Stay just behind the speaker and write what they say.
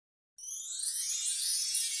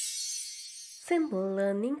Simple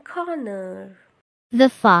Learning Corner. The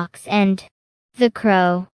Fox and the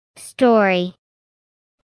Crow Story.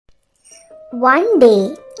 One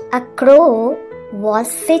day, a crow was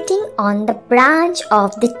sitting on the branch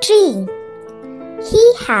of the tree. He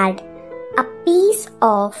had a piece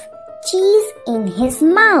of cheese in his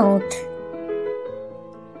mouth.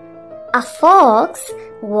 A fox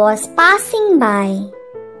was passing by.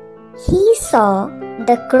 He saw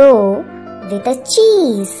the crow with the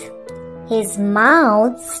cheese. His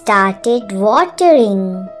mouth started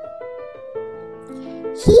watering.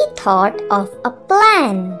 He thought of a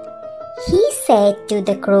plan. He said to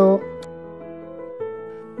the crow,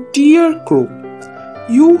 "Dear crow,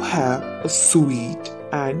 you have a sweet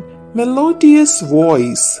and melodious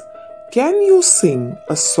voice. Can you sing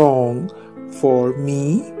a song for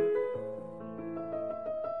me?"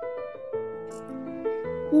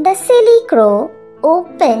 The silly crow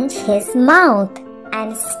opened his mouth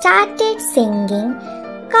and started singing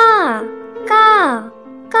caw, caw,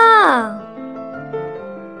 caw.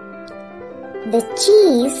 The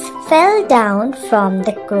cheese fell down from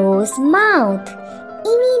the crow's mouth.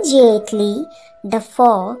 Immediately, the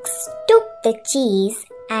fox took the cheese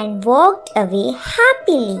and walked away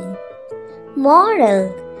happily. Moral: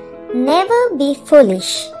 never be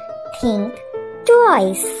foolish. Think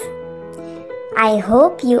twice. I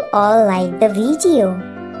hope you all like the video.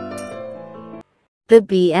 The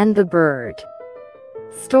Bee and the Bird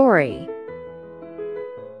Story.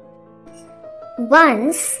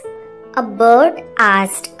 Once, a bird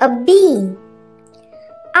asked a bee,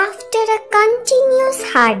 "After a continuous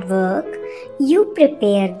hard work, you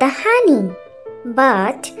prepare the honey,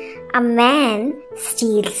 but a man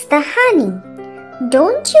steals the honey.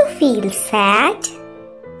 Don't you feel sad?"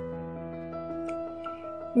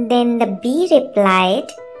 Then the bee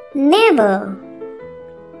replied, "Never.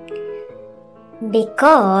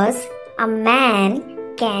 Because a man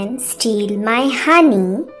can steal my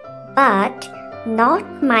honey, but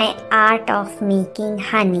not my art of making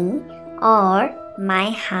honey or my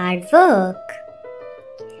hard work."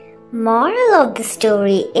 Moral of the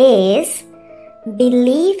story is,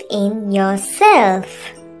 believe in yourself.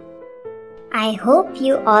 I hope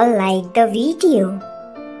you all like the video.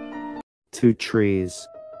 Two Trees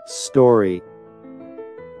Story.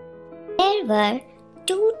 There were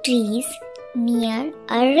two trees near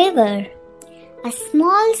a river. A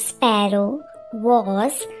small sparrow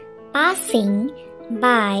was passing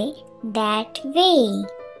by that way.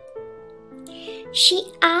 She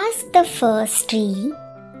asked the first tree,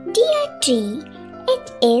 "Dear tree,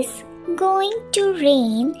 it is going to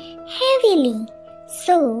rain heavily,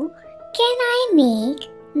 so can I make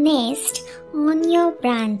nest on your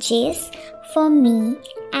branches for me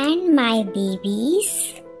and my babies?"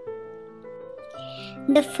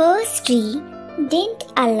 The first tree didn't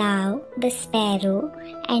allow the sparrow,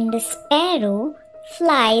 and the sparrow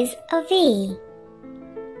flies away.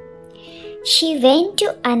 She went to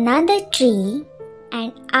another tree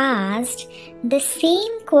and asked the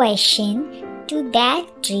same question to that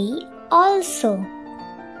tree also.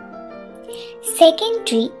 Second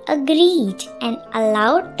tree agreed and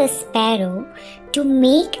allowed the sparrow to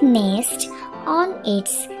make nest on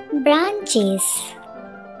its branches.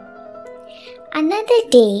 Another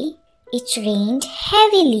day, it rained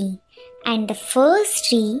heavily, and the first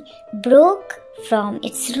tree broke from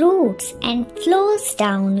its roots and flows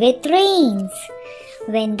down with rains.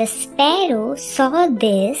 When the sparrow saw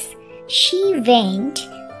this, she went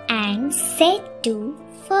and said to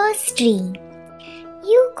first tree,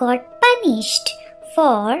 "You got punished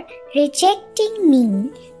for rejecting me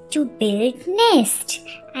to build nest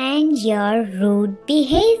and your rude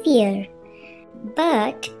behavior."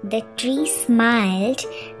 But the tree smiled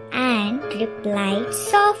and replied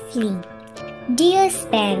softly, "Dear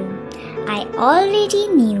sparrow, I already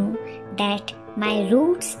knew that my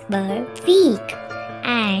roots were weak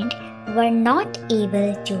and were not able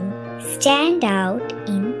to stand out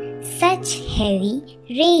in such heavy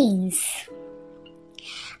rains.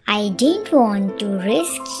 I didn't want to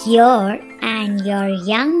risk your and your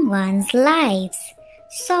young ones' lives.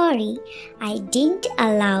 Sorry, I didn't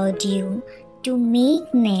allow you to make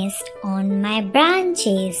nest on my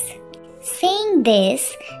branches." Saying this,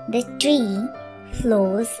 the tree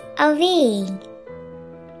flows away.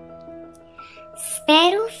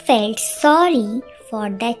 Sparrow felt sorry for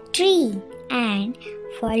that tree and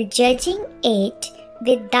for judging it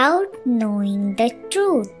without knowing the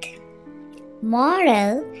truth.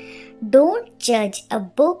 Moral: don't judge a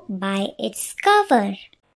book by its cover.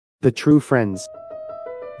 The True Friends.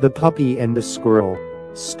 The Puppy and the Squirrel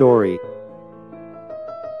Story.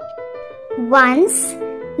 Once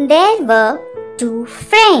there were two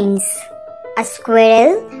friends. a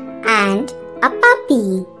squirrel and a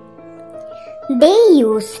puppy. They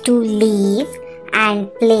used to live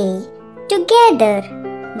and play together.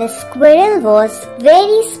 The squirrel was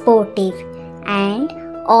very sportive and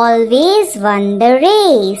always won the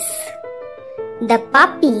race. The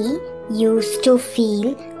puppy used to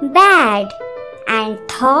feel bad and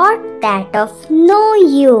thought that of no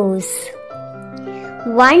use.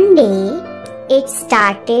 One day, it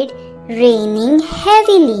started raining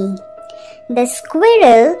heavily. The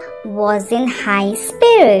squirrel was in high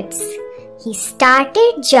spirits. He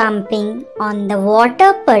started jumping on the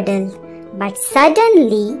water puddle, but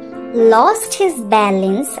suddenly lost his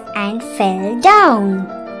balance and fell down.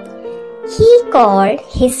 He called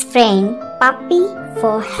his friend Puppy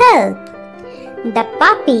for help. The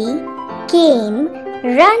puppy came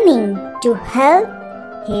running to help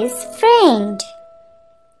his friend.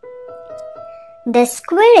 The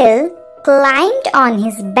squirrel climbed on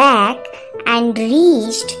his back and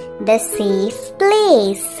reached the safe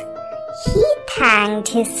place. He thanked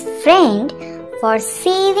his friend for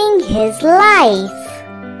saving his life.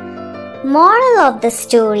 Moral of the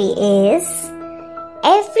story is,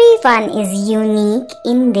 everyone is unique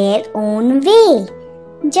in their own way.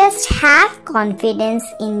 Just have confidence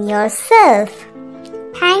in yourself.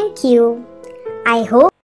 Thank you. I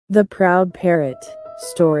hope. The Proud Parrot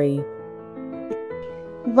Story.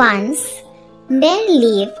 Once there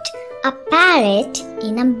lived a parrot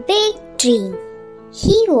in a big tree.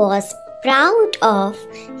 He was proud of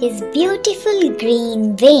his beautiful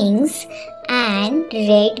green wings and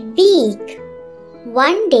red beak.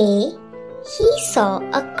 One day he saw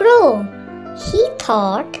a crow. He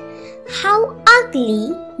thought how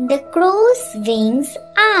ugly the crow's wings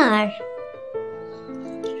are.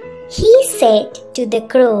 He said to the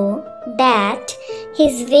crow that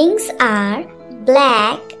his wings are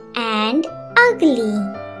black and ugly.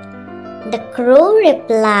 The crow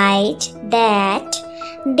replied that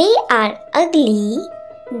they are ugly,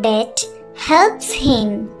 that helps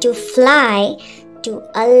him to fly to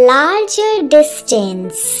a larger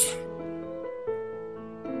distance.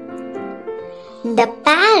 The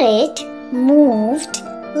parrot moved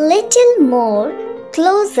little more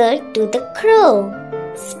closer to the crow,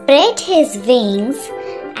 spread his wings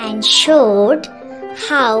and showed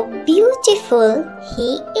how beautiful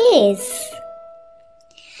he is.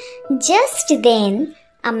 Just then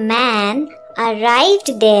a man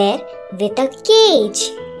arrived there with a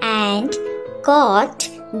cage and caught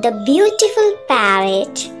the beautiful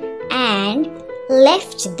parrot and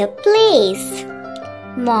left the place.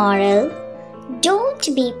 Moral: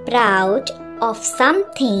 don't be proud of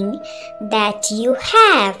something that you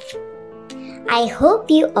have. I hope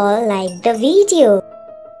you all like the video.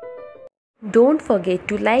 Don't forget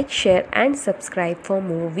to like, share and subscribe for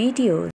more videos.